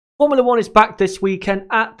Formula 1 is back this weekend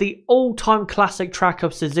at the all-time classic track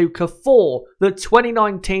of Suzuka for the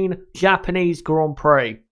 2019 Japanese Grand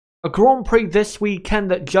Prix. A Grand Prix this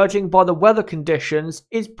weekend that, judging by the weather conditions,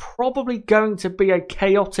 is probably going to be a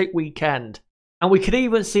chaotic weekend. And we could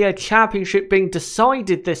even see a championship being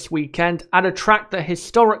decided this weekend at a track that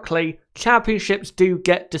historically championships do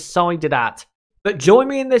get decided at. But join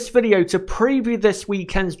me in this video to preview this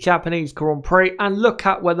weekend's Japanese Grand Prix and look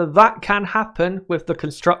at whether that can happen with the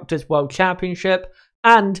Constructors' World Championship,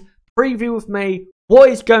 and preview with me what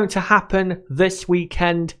is going to happen this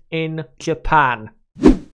weekend in Japan.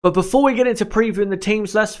 But before we get into previewing the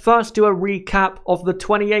teams, let's first do a recap of the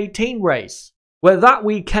 2018 race, where that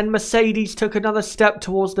weekend Mercedes took another step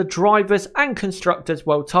towards the Drivers' and Constructors'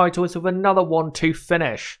 World titles with another 1-2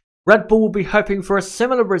 finish. Red Bull will be hoping for a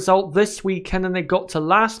similar result this weekend than they got to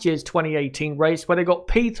last year's 2018 race, where they got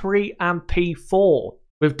P3 and P4,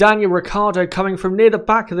 with Daniel Ricciardo coming from near the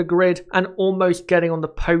back of the grid and almost getting on the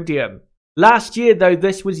podium. Last year though,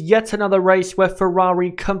 this was yet another race where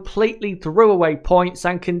Ferrari completely threw away points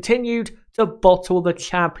and continued to bottle the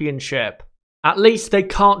championship. At least they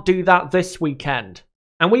can't do that this weekend.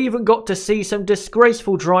 And we even got to see some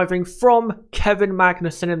disgraceful driving from Kevin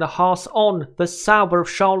Magnussen in the Haas on the Sauber of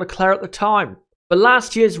Charles Leclerc at the time. But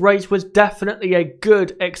last year's race was definitely a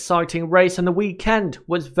good, exciting race, and the weekend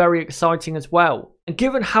was very exciting as well. And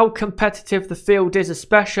given how competitive the field is,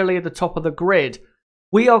 especially at the top of the grid,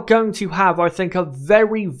 we are going to have, I think, a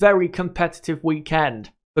very, very competitive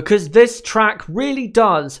weekend. Because this track really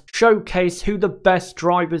does showcase who the best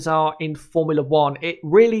drivers are in Formula 1. It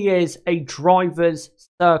really is a driver's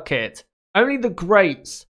circuit. Only the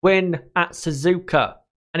greats win at Suzuka.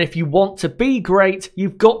 And if you want to be great,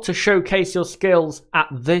 you've got to showcase your skills at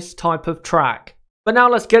this type of track. But now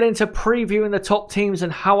let's get into previewing the top teams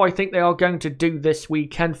and how I think they are going to do this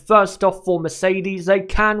weekend. First off, for Mercedes, they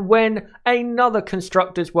can win another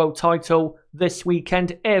Constructors' World title this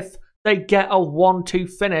weekend if they get a 1-2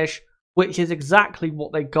 finish, which is exactly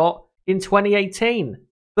what they got in 2018.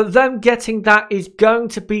 But them getting that is going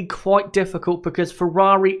to be quite difficult because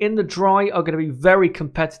Ferrari in the dry are going to be very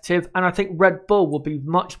competitive, and I think Red Bull will be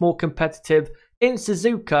much more competitive in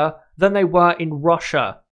Suzuka than they were in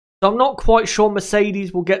Russia. So I'm not quite sure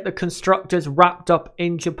Mercedes will get the constructors wrapped up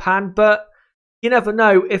in Japan, but you never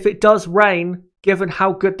know. If it does rain, given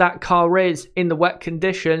how good that car is in the wet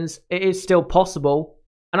conditions, it is still possible.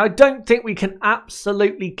 And I don't think we can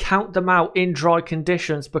absolutely count them out in dry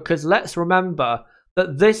conditions, because let's remember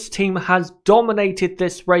that this team has dominated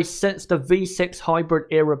this race since the V6 hybrid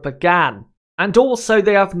era began. And also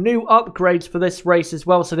they have new upgrades for this race as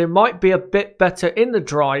well, so they might be a bit better in the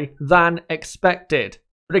dry than expected.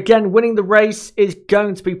 But again, winning the race is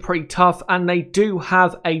going to be pretty tough, and they do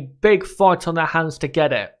have a big fight on their hands to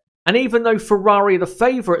get it. And even though Ferrari are the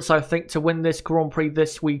favourites, I think, to win this Grand Prix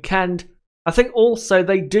this weekend, I think also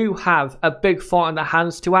they do have a big fight on their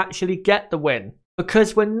hands to actually get the win,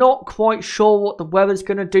 because we're not quite sure what the weather's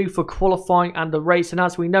going to do for qualifying and the race, and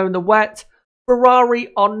as we know in the wet,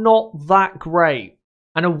 Ferrari are not that great.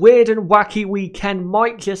 And a weird and wacky weekend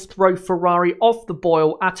might just throw Ferrari off the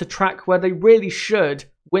boil at a track where they really should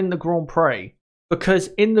win the Grand Prix. Because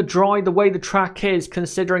in the dry, the way the track is,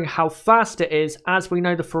 considering how fast it is, as we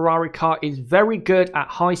know the Ferrari car is very good at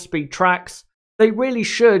high-speed tracks, they really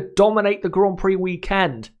should dominate the Grand Prix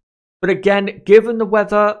weekend. But again, given the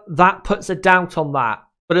weather, that puts a doubt on that.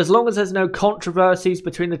 But as long as there's no controversies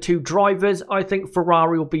between the two drivers, I think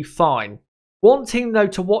Ferrari will be fine. One team though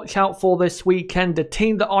to watch out for this weekend, a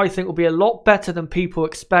team that I think will be a lot better than people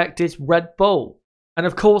expect, is Red Bull. And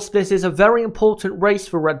of course, this is a very important race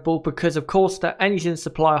for Red Bull because of course their engine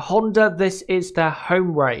supplier Honda, this is their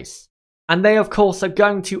home race. And they, of course, are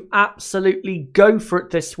going to absolutely go for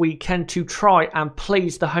it this weekend to try and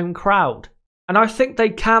please the home crowd. And I think they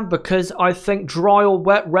can, because I think dry or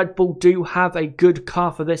wet, Red Bull do have a good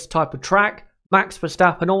car for this type of track. Max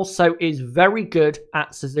Verstappen also is very good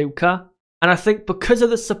at Suzuka. And I think because of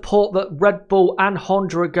the support that Red Bull and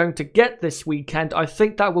Honda are going to get this weekend, I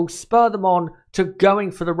think that will spur them on to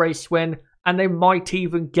going for the race win, and they might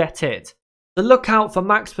even get it. So look out for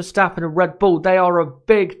Max Verstappen and Red Bull. They are a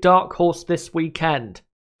big dark horse this weekend.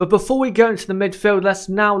 But before we go into the midfield, let's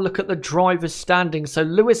now look at the drivers' standings. So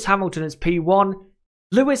Lewis Hamilton is P1.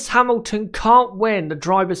 Lewis Hamilton can't win the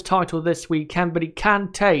driver's title this weekend, but he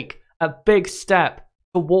can take a big step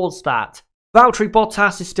towards that. Valtteri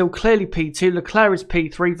Bottas is still clearly P2, Leclerc is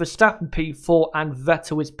P3, Verstappen P4 and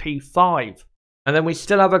Vettel is P5. And then we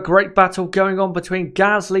still have a great battle going on between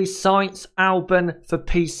Gasly, Sainz, Albon for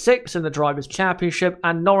P6 in the Drivers' Championship,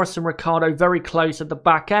 and Norris and Ricciardo very close at the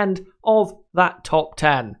back end of that top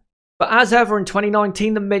 10. But as ever in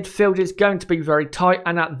 2019, the midfield is going to be very tight,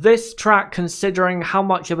 and at this track, considering how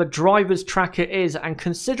much of a driver's track it is, and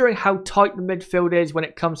considering how tight the midfield is when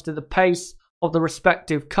it comes to the pace of the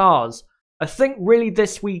respective cars, I think really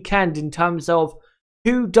this weekend in terms of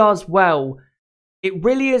who does well, it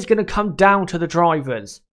really is going to come down to the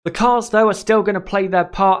drivers. The cars though are still going to play their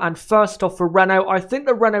part, and first off for Renault, I think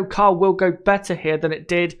the Renault car will go better here than it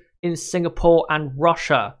did in Singapore and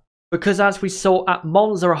Russia. Because as we saw at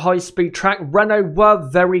Monza, a high-speed track, Renault were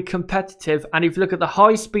very competitive. And if you look at the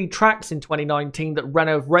high-speed tracks in 2019 that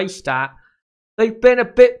Renault have raced at, they've been a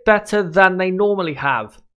bit better than they normally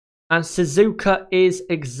have. And Suzuka is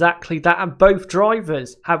exactly that. And both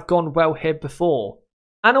drivers have gone well here before.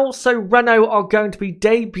 And also Renault are going to be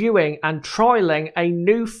debuting and trialling a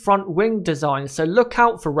new front wing design. So look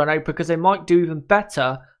out for Renault because they might do even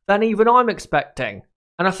better than even I'm expecting.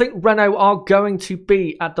 And I think Renault are going to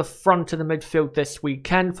be at the front of the midfield this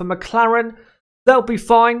weekend. For McLaren, they'll be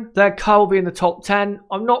fine. Their car will be in the top 10.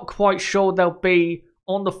 I'm not quite sure they'll be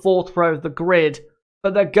on the 4th row of the grid,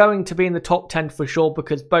 but they're going to be in the top 10 for sure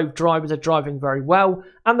because both drivers are driving very well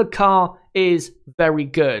and the car is very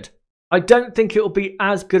good. I don't think it will be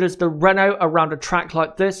as good as the Renault around a track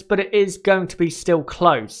like this, but it is going to be still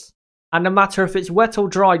close. And no matter if it's wet or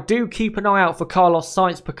dry, do keep an eye out for Carlos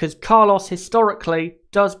Sainz because Carlos historically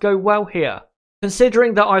does go well here.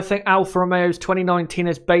 Considering that I think Alfa Romeo's 2019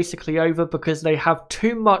 is basically over because they have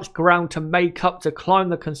too much ground to make up to climb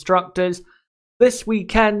the constructors, this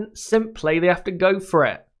weekend simply they have to go for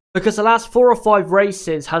it. Because the last 4 or 5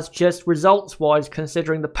 races has just results-wise,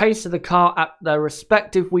 considering the pace of the car at their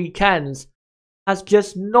respective weekends, has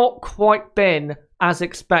just not quite been as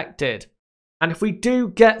expected. And if we do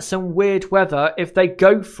get some weird weather, if they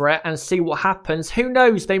go for it and see what happens, who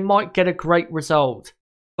knows, they might get a great result.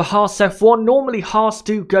 For Haas F1, normally Haas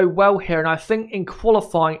do go well here, and I think in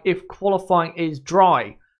qualifying, if qualifying is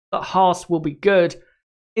dry, that Haas will be good.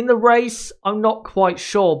 In the race, I'm not quite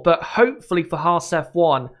sure, but hopefully for Haas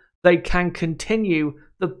F1, they can continue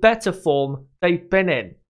the better form they've been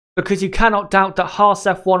in. Because you cannot doubt that Haas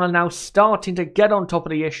F1 are now starting to get on top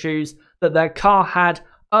of the issues that their car had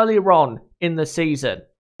earlier on in the season.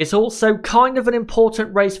 It's also kind of an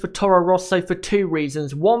important race for Toro Rosso for 2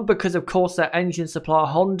 reasons. One, because of course their engine supplier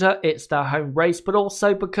Honda, it's their home race, but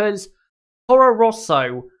also because Toro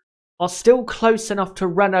Rosso are still close enough to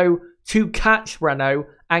Renault to catch Renault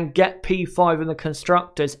and get P5 in the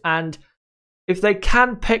constructors. And if they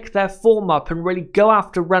can pick their form up and really go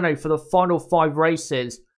after Renault for the final 5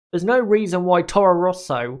 races, there's no reason why Toro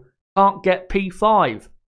Rosso can't get P5.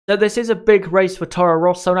 So this is a big race for Toro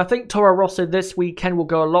Rosso, and I think Toro Rosso this weekend will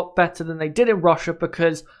go a lot better than they did in Russia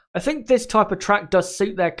because I think this type of track does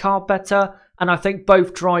suit their car better, and I think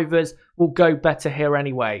both drivers will go better here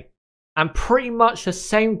anyway. And pretty much the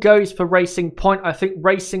same goes for Racing Point. I think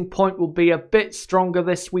Racing Point will be a bit stronger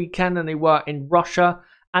this weekend than they were in Russia,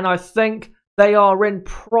 and I think they are in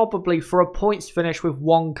probably for a points finish with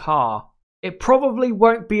 1 car. It probably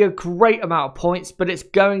won't be a great amount of points, but it's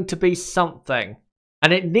going to be something.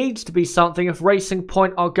 And it needs to be something if Racing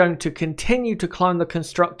Point are going to continue to climb the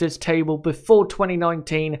Constructors' table before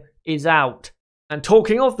 2019 is out. And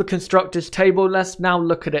talking of the Constructors' table, let's now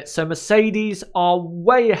look at it. So Mercedes are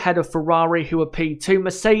way ahead of Ferrari, who are P2.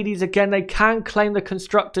 Mercedes, again, they can claim the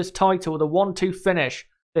Constructors' title with a 1-2 finish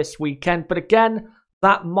this weekend. But again,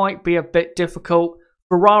 that might be a bit difficult.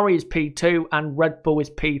 Ferrari is P2 and Red Bull is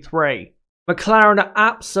P3. McLaren are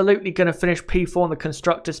absolutely going to finish P4 on the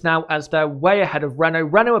Constructors now as they're way ahead of Renault.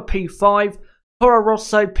 Renault are P5, Toro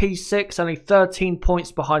Rosso P6, only 13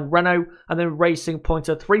 points behind Renault, and then Racing Point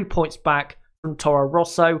are 3 points back from Toro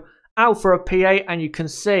Rosso. Alfa are P8, and you can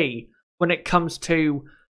see when it comes to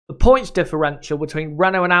the points differential between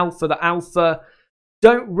Renault and Alfa, that Alfa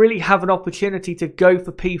don't really have an opportunity to go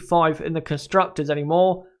for P5 in the Constructors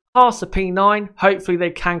anymore. Haas are P9, hopefully they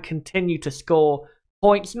can continue to score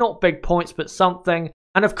points, not big points, but something.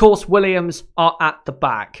 And of course, Williams are at the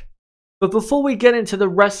back. But before we get into the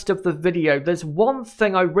rest of the video, there's one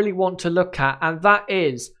thing I really want to look at, and that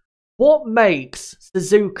is what makes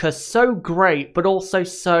Suzuka so great, but also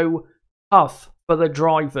so tough for the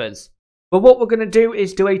drivers. But what we're going to do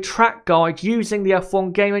is do a track guide using the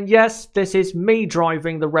F1 game. And yes, this is me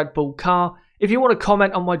driving the Red Bull car. If you want to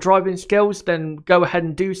comment on my driving skills, then go ahead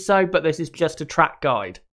and do so, but this is just a track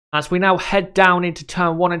guide. As we now head down into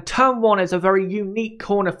Turn 1, and Turn 1 is a very unique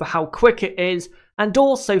corner for how quick it is, and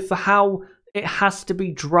also for how it has to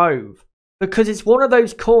be drove. Because it's one of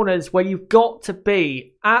those corners where you've got to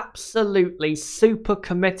be absolutely super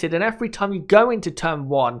committed, and every time you go into Turn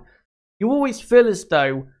 1, you always feel as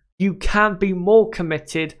though you can be more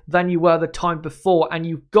committed than you were the time before, and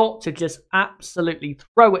you've got to just absolutely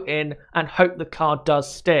throw it in and hope the car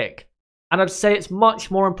does stick. And I'd say it's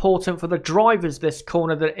much more important for the drivers this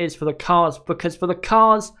corner than it is for the cars, because for the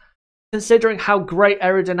cars, considering how great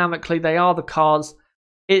aerodynamically they are, the cars,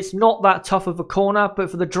 it's not that tough of a corner.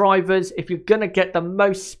 But for the drivers, if you're going to get the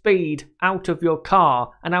most speed out of your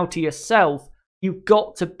car and out of yourself, you've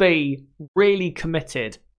got to be really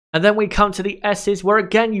committed. And then we come to the S's, where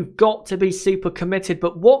again, you've got to be super committed.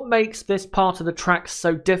 But what makes this part of the track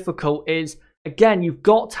so difficult is, again, you've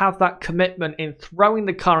got to have that commitment in throwing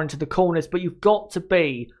the car into the corners, but you've got to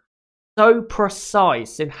be so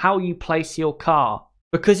precise in how you place your car.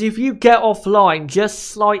 Because if you get offline just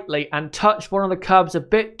slightly and touch one of the curbs a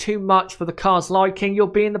bit too much for the car's liking, you'll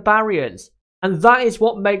be in the barriers. And that is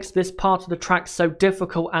what makes this part of the track so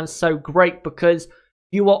difficult and so great, because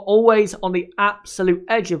you are always on the absolute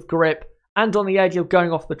edge of grip and on the edge of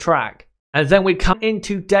going off the track. And then we come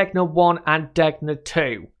into Degner 1 and Degner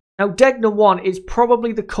 2. Now, Degner 1 is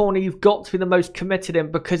probably the corner you've got to be the most committed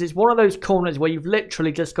in, because it's one of those corners where you've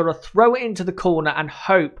literally just got to throw it into the corner and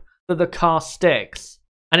hope that the car sticks.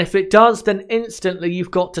 And if it does, then instantly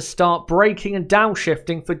you've got to start braking and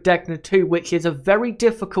downshifting for Degner 2, which is a very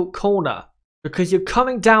difficult corner, because you're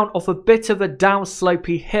coming down off a bit of a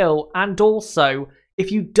downslopey hill, and also,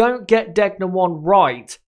 if you don't get Degner 1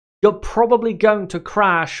 right, you're probably going to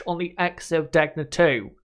crash on the exit of Degner 2.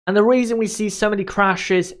 And the reason we see so many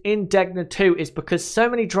crashes in Degner 2 is because so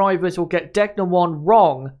many drivers will get Degner 1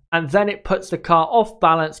 wrong, and then it puts the car off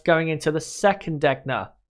balance going into the second Degner.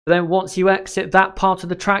 But then once you exit that part of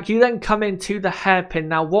the track, you then come into the hairpin.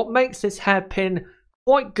 Now, what makes this hairpin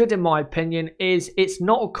quite good in my opinion is it's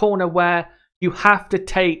not a corner where you have to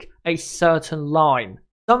take a certain line.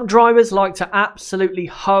 Some drivers like to absolutely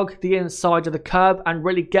hug the inside of the curb and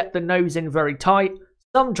really get the nose in very tight.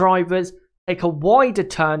 Some drivers take a wider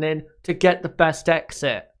turn in to get the best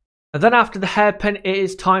exit. And then after the hairpin, it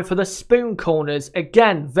is time for the spoon corners.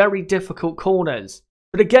 Again, very difficult corners.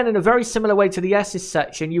 But again, in a very similar way to the S's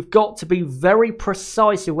section, you've got to be very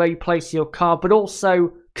precise in where you place your car, but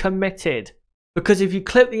also committed. Because if you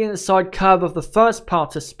clip the inside curve of the first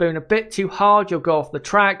part of spoon a bit too hard, you'll go off the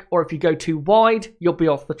track, or if you go too wide, you'll be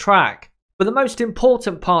off the track. But the most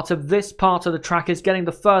important part of this part of the track is getting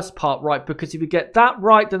the first part right, because if you get that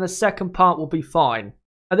right, then the second part will be fine.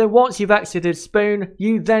 And then once you've exited spoon,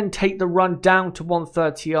 you then take the run down to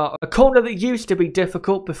 130R, a corner that used to be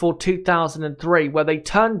difficult before 2003, where they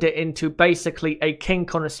turned it into basically a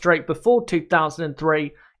kink on a straight. Before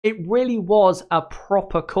 2003, it really was a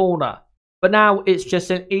proper corner. But now it's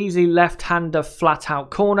just an easy left-hander flat-out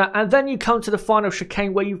corner. And then you come to the final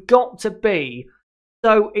chicane, where you've got to be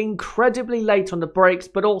so incredibly late on the brakes,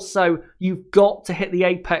 but also you've got to hit the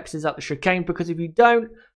apexes at the chicane, because if you don't,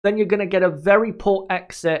 then you're going to get a very poor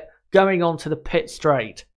exit going onto the pit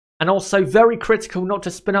straight. And also very critical not to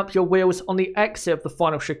spin up your wheels on the exit of the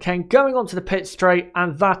final chicane going onto the pit straight,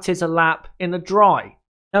 and that is a lap in the dry.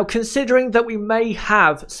 Now, considering that we may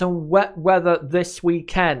have some wet weather this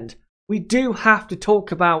weekend, we do have to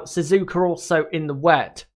talk about Suzuka also in the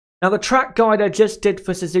wet. Now, the track guide I just did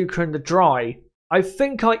for Suzuka in the dry, I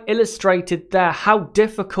think I illustrated there how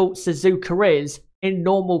difficult Suzuka is in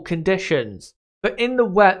normal conditions. But in the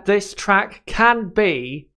wet, this track can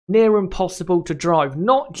be near impossible to drive,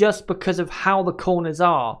 not just because of how the corners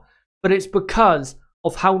are, but it's because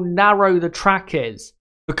of how narrow the track is.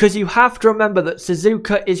 Because you have to remember that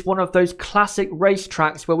Suzuka is one of those classic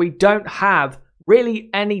racetracks where we don't have really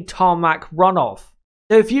any tarmac runoff.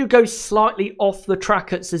 So if you go slightly off the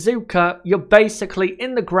track at Suzuka, you're basically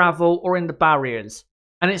in the gravel or in the barriers.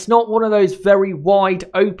 And it's not one of those very wide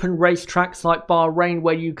open racetracks like Bahrain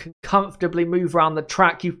where you can comfortably move around the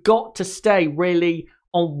track. You've got to stay really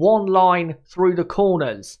on one line through the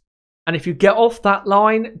corners. And if you get off that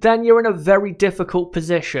line, then you're in a very difficult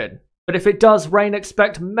position. But if it does rain,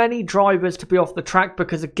 expect many drivers to be off the track,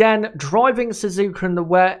 because again, driving Suzuka in the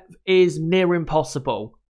wet is near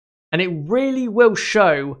impossible. And it really will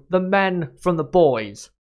show the men from the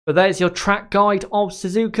boys. But there's your track guide of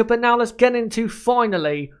Suzuka. But now let's get into,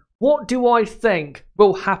 finally, what do I think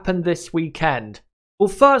will happen this weekend? Well,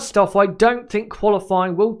 first off, I don't think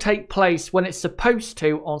qualifying will take place when it's supposed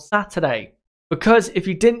to on Saturday. Because if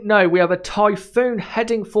you didn't know, we have a typhoon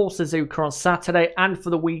heading for Suzuka on Saturday and for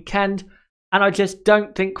the weekend. And I just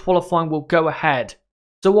don't think qualifying will go ahead.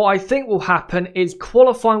 So what I think will happen is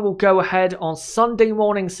qualifying will go ahead on Sunday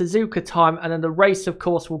morning Suzuka time, and then the race, of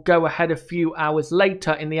course, will go ahead a few hours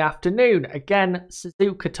later in the afternoon, again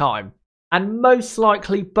Suzuka time. and most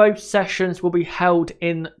likely both sessions will be held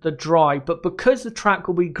in the dry. But because the track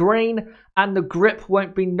will be green and the grip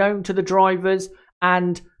won't be known to the drivers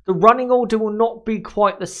and the running order will not be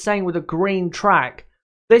quite the same with a green track,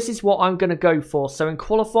 this is what I'm going to go for. So in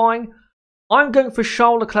qualifying, I'm going for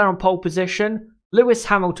Charles Leclerc on pole position. Lewis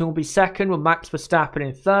Hamilton will be second with Max Verstappen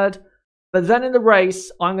in third. But then in the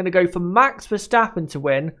race, I'm going to go for Max Verstappen to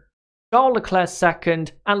win, Charles Leclerc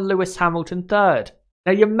second, and Lewis Hamilton third.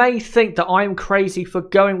 Now you may think that I am crazy for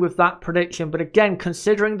going with that prediction, but again,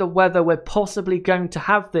 considering the weather we're possibly going to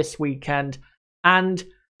have this weekend, and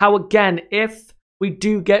how again, if we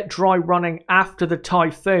do get dry running after the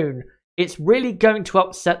typhoon, it's really going to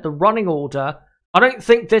upset the running order. I don't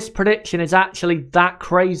think this prediction is actually that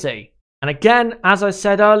crazy. And again, as I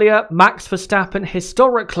said earlier, Max Verstappen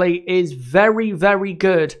historically is very, very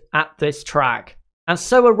good at this track. And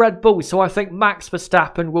so are Red Bull, so I think Max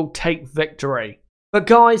Verstappen will take victory. But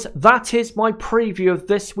guys, that is my preview of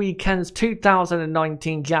this weekend's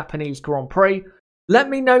 2019 Japanese Grand Prix. Let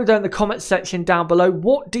me know though in the comment section down below,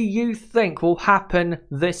 what do you think will happen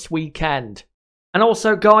this weekend? And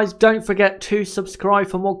also guys, don't forget to subscribe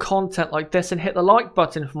for more content like this and hit the like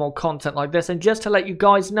button for more content like this. And just to let you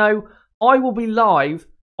guys know, I will be live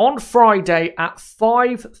on Friday at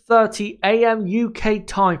 5:30 AM UK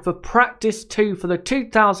time for practice 2 for the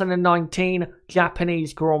 2019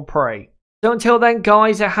 Japanese Grand Prix. So until then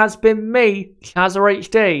guys, it has been me, Chazza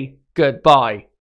HD. Goodbye.